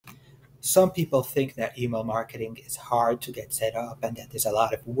Some people think that email marketing is hard to get set up and that there's a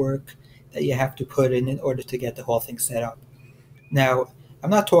lot of work that you have to put in order to get the whole thing set up. Now, I'm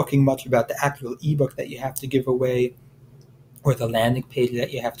not talking much about the actual ebook that you have to give away or the landing page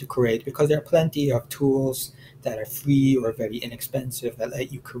that you have to create, because there are plenty of tools that are free or very inexpensive that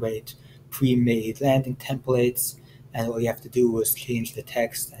let you create pre-made landing templates, and all you have to do is change the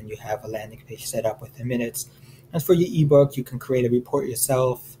text and you have a landing page set up within minutes. And for your ebook, you can create a report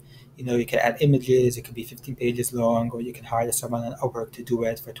yourself. You can add images. It could be 15 pages long, or you can hire someone on Upwork to do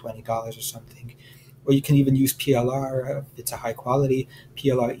it for $20 or something. Or you can even use PLR if it's a high quality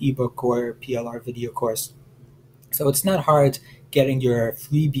PLR ebook or PLR video course. So it's not hard getting your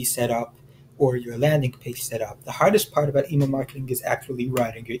freebie set up or your landing page set up. The hardest part about email marketing is actually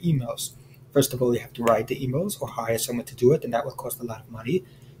writing your emails. First of all, you have to write the emails or hire someone to do it, and that will cost a lot of money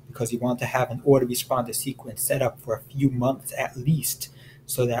because you want to have an autoresponder sequence set up for a few months at least,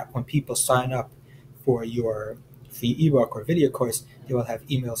 so that when people sign up for your free ebook or video course, they will have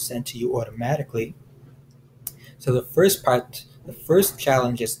emails sent to you automatically. So the first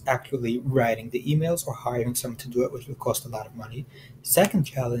challenge is actually writing the emails or hiring someone to do it, which will cost a lot of money. Second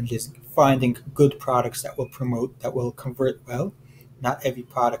challenge is finding good products that will convert well. Not every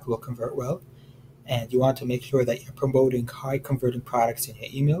product will convert well, and you want to make sure that you're promoting high converting products in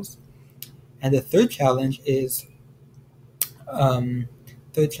your emails. And the third challenge is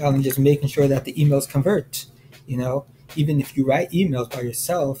making sure that the emails convert. You know, even if you write emails by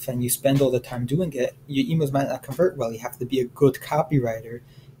yourself and you spend all the time doing it, your emails might not convert well. You have to be a good copywriter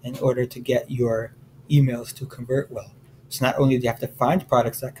in order to get your emails to convert well. So not only do you have to find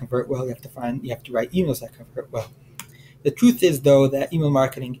products that convert well, you have to write emails that convert well. The truth is, though, that email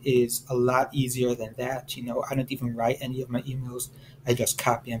marketing is a lot easier than that. I don't even write any of my emails. I just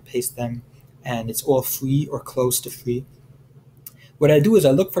copy and paste them, and it's all free or close to free. What I do is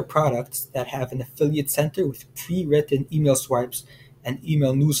I look for products that have an affiliate center with pre-written email swipes and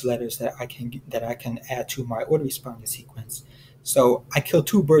email newsletters that I can add to my autoresponder sequence. So I kill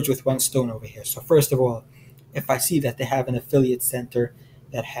two birds with one stone over here. So first of all, if I see that they have an affiliate center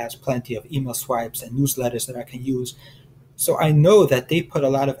that has plenty of email swipes and newsletters that I can use, so I know that they put a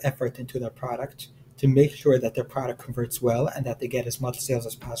lot of effort into their product to make sure that their product converts well and that they get as much sales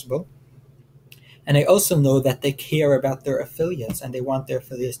as possible. And I also know that they care about their affiliates and they want their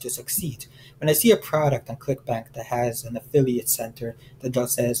affiliates to succeed. When I see a product on ClickBank that has an affiliate center that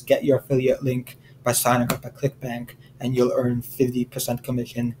just says, get your affiliate link by signing up at ClickBank and you'll earn 50%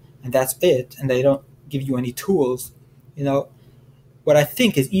 commission, and that's it, and they don't give you any tools, what I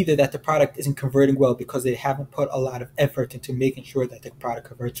think is either that the product isn't converting well because they haven't put a lot of effort into making sure that the product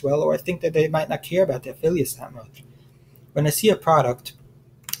converts well, or I think that they might not care about the affiliates that much. When I see a product,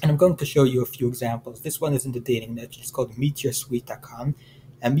 and I'm going to show you a few examples. This one is in the dating niche. It's called MeetYourSuite.com.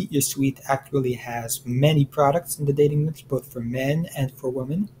 And Meet Your Suite actually has many products in the dating niche, both for men and for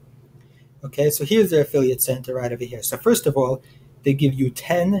women. Okay, so here's their affiliate center right over here. So first of all, they give you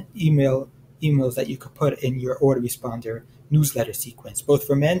 10 emails that you could put in your autoresponder newsletter sequence, both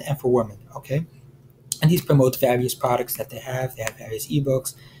for men and for women. Okay, and these promote various products that they have. They have various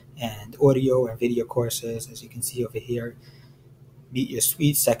ebooks and audio and video courses, as you can see over here. Meet Your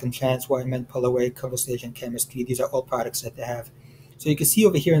Suite, Second Chance, Why Men Pull Away, Conversation Chemistry. These are all products that they have. So you can see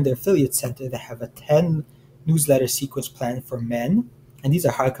over here in the affiliate center, they have a 10 newsletter sequence plan for men. And these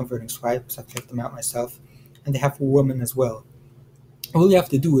are high converting swipes. I've checked them out myself. And they have for women as well. All you have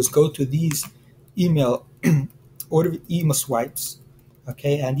to do is go to these email swipes.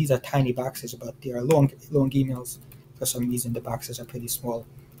 Okay, and these are tiny boxes, but they are long emails. For some reason, the boxes are pretty small.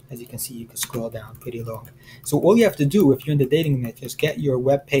 As you can see, you can scroll down pretty long. So all you have to do if you're in the dating niche is get your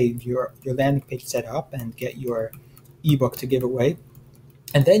web page, your landing page set up and get your ebook to give away.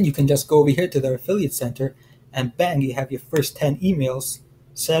 And then you can just go over here to their affiliate center and bang, you have your first 10 emails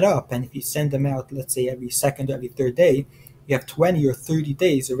set up. And if you send them out, let's say every second or every third day, you have 20 or 30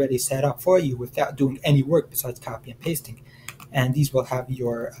 days already set up for you without doing any work besides copy and pasting. And these will have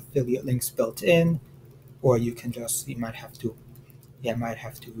your affiliate links built in, or you might have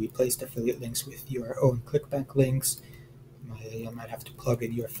to replace the affiliate links with your own ClickBank links. You might have to plug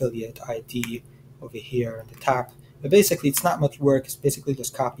in your affiliate ID over here on the top. But basically, it's not much work. It's basically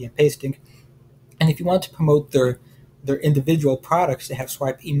just copy and pasting. And if you want to promote their individual products, they have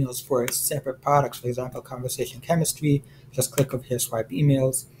swipe emails for separate products. For example, Conversation Chemistry, just click over here, swipe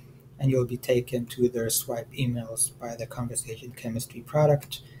emails, and you'll be taken to their swipe emails by the Conversation Chemistry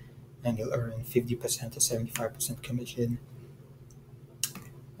product, and you'll earn 50% to 75% commission.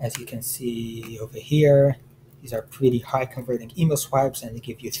 As you can see over here, these are pretty high converting email swipes, and they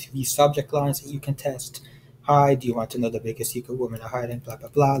give you 3 subject lines that you can test. hi, do you want to know the biggest secret women are hiding, blah, blah,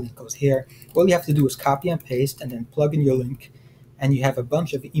 blah, link goes here. All you have to do is copy and paste and then plug in your link, and you have a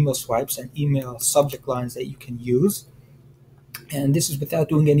bunch of email swipes and email subject lines that you can use. And this is without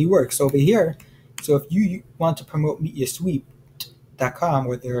doing any work. So over here, so if you want to promote MeetYourSweep.com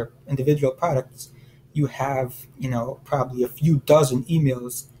or their individual products, you have, probably a few dozen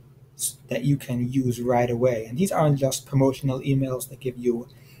emails that you can use right away. And these aren't just promotional emails; that give you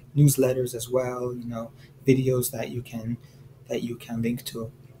newsletters as well, videos that you can link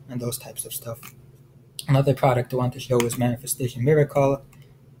to, and those types of stuff. Another product I want to show is Manifestation Miracle.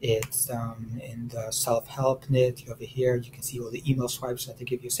 It's in the self-help niche over here. You can see all the email swipes that they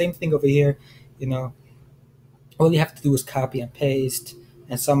give you. Same thing over here. You know, all you have to do is copy and paste.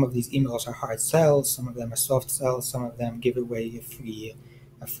 And some of these emails are hard sells. Some of them are soft sells. Some of them give away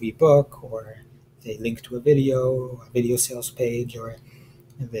a free book, or they link to a video sales page, or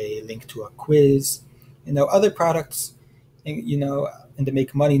they link to a quiz. Other products, in the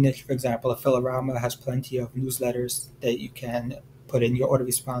make money niche, for example, Affilorama has plenty of newsletters that you can put in your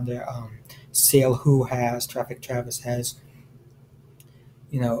autoresponder. Sale Who has, Traffic Travis has.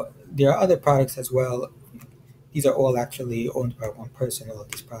 There are other products as well. These are all actually owned by one person, all of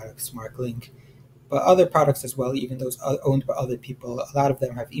these products, Mark Link. But other products as well, even those owned by other people, a lot of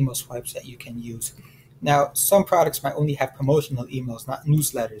them have email swipes that you can use. Now, some products might only have promotional emails, not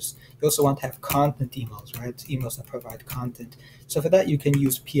newsletters. You also want to have content emails, right? Emails that provide content. So for that, you can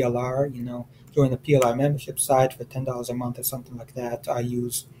use PLR, join a PLR membership site for $10 a month or something like that. I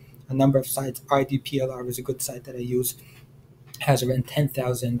use a number of sites. RDPLR is a good site that I use. It has around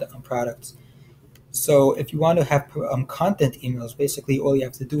 10,000 products. So if you want to have content emails, basically all you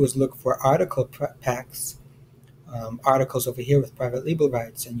have to do is look for article packs, articles over here with private label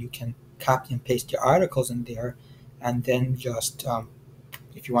rights, and you can copy and paste your articles in there, and then just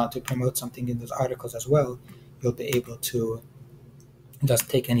if you want to promote something in those articles as well, you'll be able to just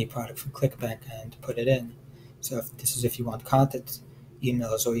take any product from ClickBank and put it in. So if you want content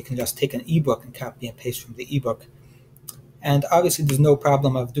emails, or you can just take an ebook and copy and paste from the ebook. And obviously, there's no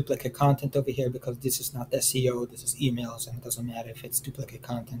problem of duplicate content over here, because this is not SEO, this is emails, and it doesn't matter if it's duplicate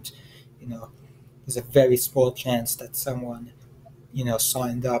content. There's a very small chance that someone,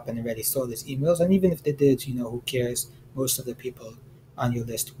 signed up and already saw these emails. And even if they did, who cares? Most of the people on your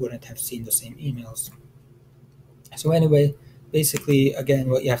list wouldn't have seen the same emails. So anyway, basically, again,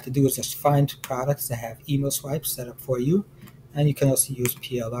 what you have to do is just find products that have email swipes set up for you. And you can also use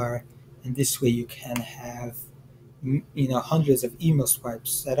PLR. And this way you can have hundreds of email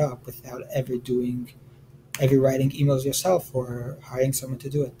swipes set up without ever writing emails yourself or hiring someone to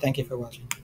do it. Thank you for watching.